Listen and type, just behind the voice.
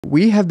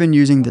We have been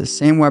using the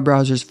same web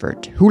browsers for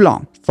too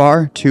long,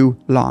 far too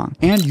long,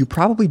 and you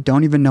probably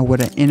don't even know what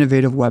an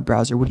innovative web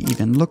browser would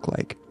even look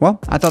like. Well,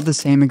 I thought the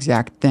same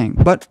exact thing,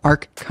 but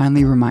Arc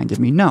kindly reminded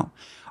me no.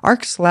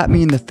 Arc slapped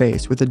me in the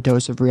face with a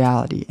dose of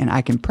reality, and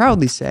I can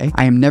proudly say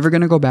I am never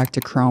going to go back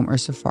to Chrome or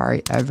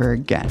Safari ever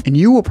again. And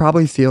you will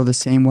probably feel the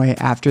same way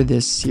after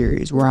this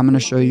series, where I'm going to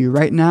show you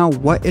right now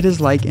what it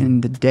is like in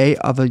the day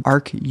of an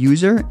Arc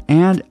user,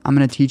 and I'm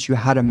going to teach you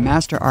how to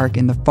master Arc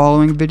in the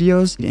following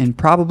videos and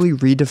probably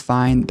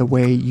redefine the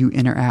way you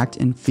interact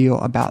and feel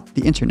about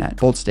the internet.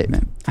 Bold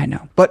statement, I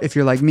know. But if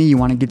you're like me, you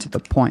want to get to the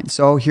point.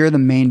 So here are the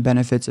main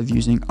benefits of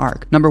using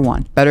Arc. Number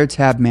 1, better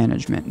tab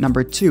management.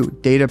 Number 2,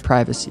 data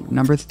privacy.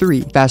 Number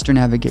 3, faster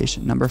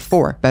navigation. Number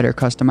 4, better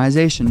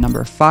customization.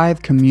 Number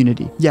 5,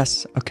 community.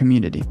 Yes, a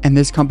community. And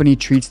this company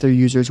treats their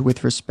users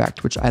with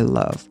respect, which I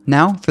love.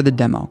 Now for the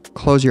demo.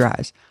 Close your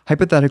eyes.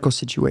 Hypothetical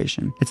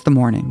situation. It's the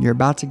morning. You're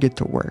about to get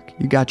to work.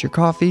 You got your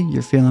coffee.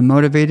 You're feeling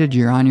motivated.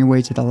 You're on your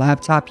way to the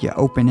laptop. You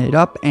open it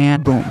up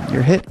and boom,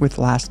 you're hit with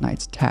last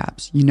night's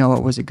tabs. You know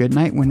it was a good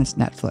night when it's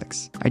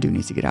Netflix. I do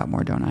need to get out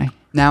more, don't I?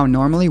 Now,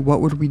 normally, what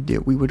would we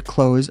do? We would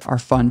close our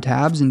fun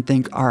tabs and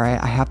think, all right,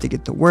 I have to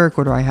get to work.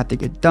 What do I have to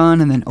get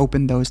done? And then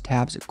open those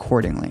tabs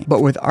accordingly.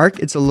 But with Arc,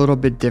 it's a little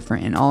bit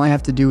different. And all I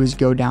have to do is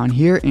go down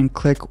here and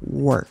click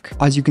work.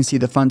 As you can see,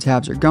 the fun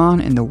tabs are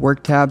gone and the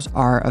work tabs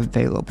are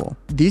available.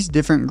 These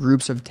different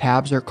groups of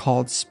tabs are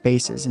called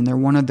spaces, and they're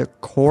one of the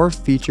core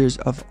features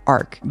of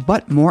Arc,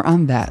 but more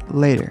on that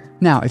later.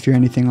 Now, if you're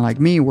anything like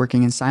me,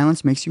 working in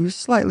silence makes you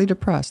slightly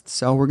depressed.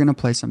 So we're going to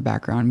play some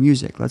background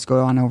music. Let's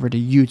go on over to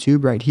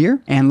YouTube right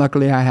here. And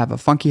luckily I have a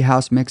funky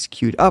house mix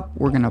queued up.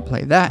 We're going to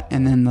play that.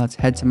 And then let's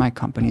head to my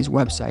company's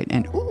website.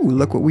 And ooh,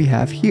 look what we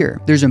have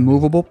here. There's a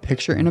movable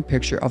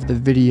picture-in-a-picture of the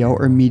video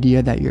or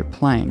media that you're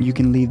playing. You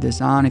can leave this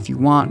on if you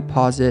want,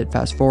 pause it,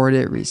 fast forward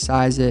it,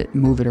 resize it,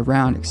 move it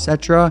around,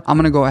 etc. I'm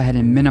going to go ahead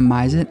and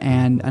minimize it,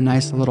 and a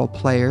nice little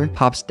player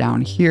pops down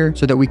here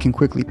so that we can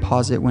quickly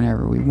pause it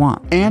whenever we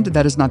want. And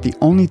that is not the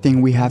only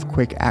thing we have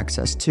quick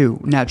access to.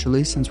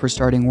 Naturally, since we're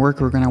starting work,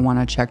 we're going to want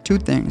to check two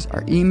things: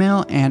 our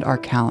email and our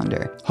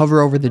calendar.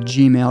 Hover over the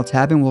Gmail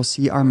tab and we'll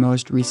see our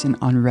most recent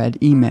unread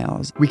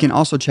emails. We can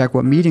also check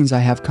what meetings I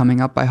have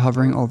coming up by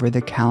hovering over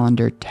the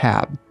calendar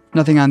tab.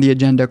 Nothing on the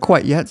agenda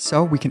quite yet,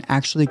 so we can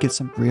actually get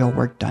some real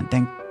work done.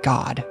 Thank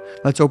God.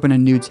 Let's open a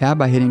new tab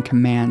by hitting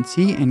Command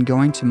T and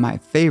going to my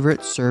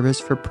favorite service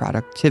for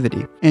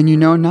productivity. And you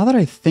know, now that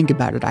I think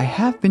about it, I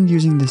have been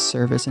using this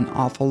service an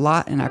awful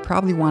lot, and I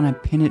probably want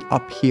to pin it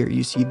up here.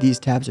 You see, these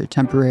tabs are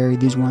temporary.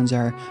 These ones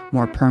are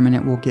more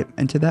permanent. We'll get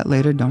into that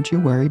later, don't you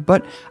worry.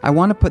 But I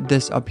want to put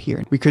this up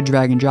here. We could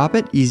drag and drop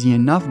it, easy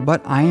enough,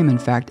 but I am in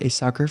fact a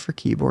sucker for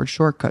keyboard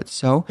shortcuts.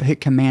 So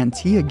hit Command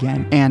T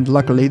again. And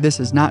luckily, this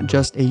is not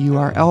just a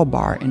URL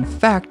bar. In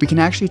fact, we can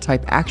actually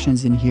type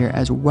actions in here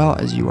as well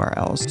as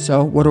URLs.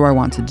 So what do I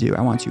want to do?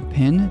 I want to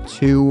pin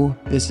to,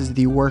 this is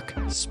the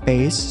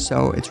workspace,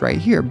 so it's right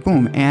here,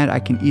 boom, and I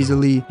can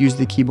easily use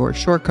the keyboard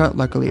shortcut.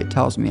 Luckily it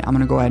tells me. I'm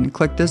gonna go ahead and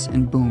click this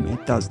and boom,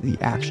 it does the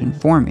action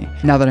for me.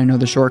 Now that I know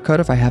the shortcut,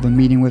 if I have a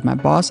meeting with my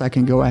boss, I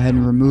can go ahead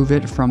and remove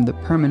it from the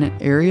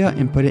permanent area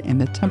and put it in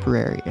the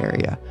temporary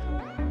area.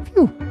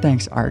 Phew,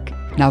 thanks Arc.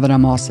 Now that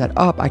I'm all set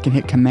up, I can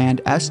hit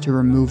Command S to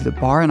remove the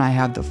bar and I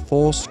have the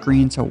full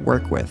screen to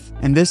work with.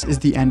 And this is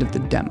the end of the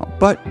demo.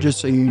 But just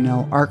so you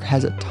know, Arc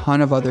has a ton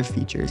of other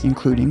features,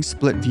 including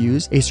split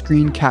views, a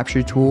screen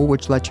capture tool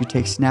which lets you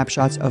take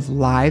snapshots of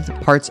live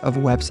parts of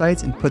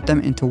websites and put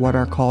them into what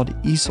are called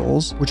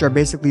easels, which are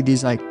basically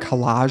these like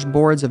collage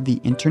boards of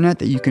the internet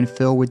that you can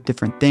fill with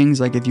different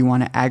things. Like if you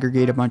want to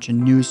aggregate a bunch of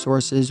news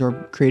sources or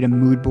create a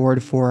mood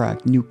board for a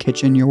new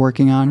kitchen you're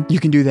working on, you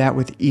can do that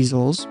with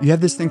easels. You have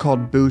this thing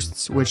called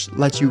boosts, which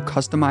lets you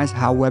customize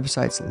how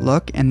websites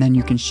look, and then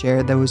you can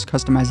share those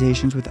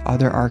customizations with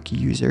other Arc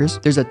users.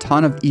 There's a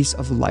ton of ease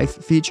of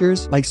life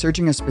features, like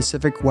searching a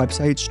specific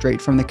website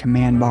straight from the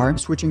command bar,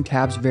 switching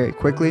tabs very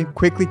quickly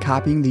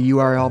copying the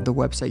URL of the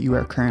website you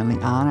are currently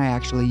on. I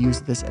actually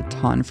use this a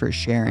ton for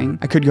sharing.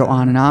 I could go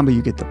on and on, but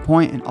you get the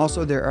point. And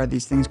also there are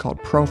these things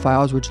called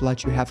profiles, which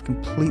let you have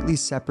completely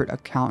separate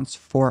accounts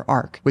for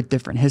Arc with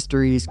different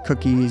histories,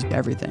 cookies,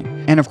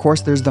 everything. And of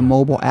course, there's the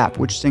mobile app,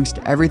 which syncs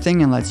to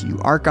everything and lets you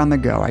Arc on the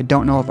go. I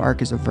don't know if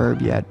Arc is a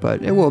verb yet,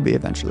 but it will be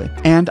eventually.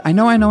 And I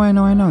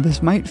know,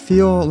 this might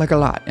feel like a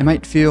lot. It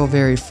might feel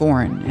very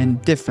foreign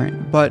and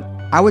different, but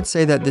I would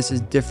say that this is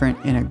different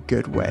in a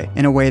good way,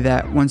 in a way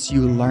that once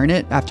you learn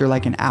it after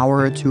like an hour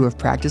or two of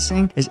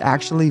practicing is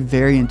actually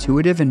very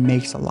intuitive and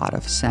makes a lot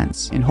of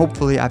sense. And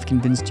hopefully I've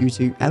convinced you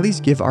to at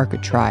least give Arc a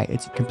try.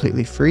 It's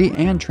completely free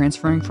and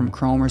transferring from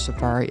Chrome or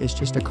Safari is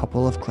just a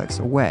couple of clicks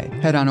away.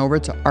 Head on over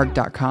to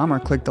arc.com or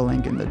click the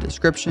link in the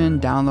description,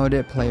 download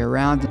it, play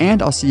around,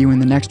 and I'll see you in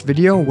the next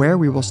video where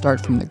we will start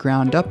from the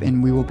ground up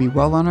and we will be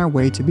well on our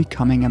way to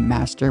becoming a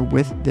master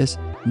with this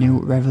new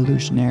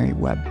revolutionary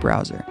web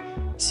browser.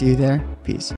 See you there. Peace.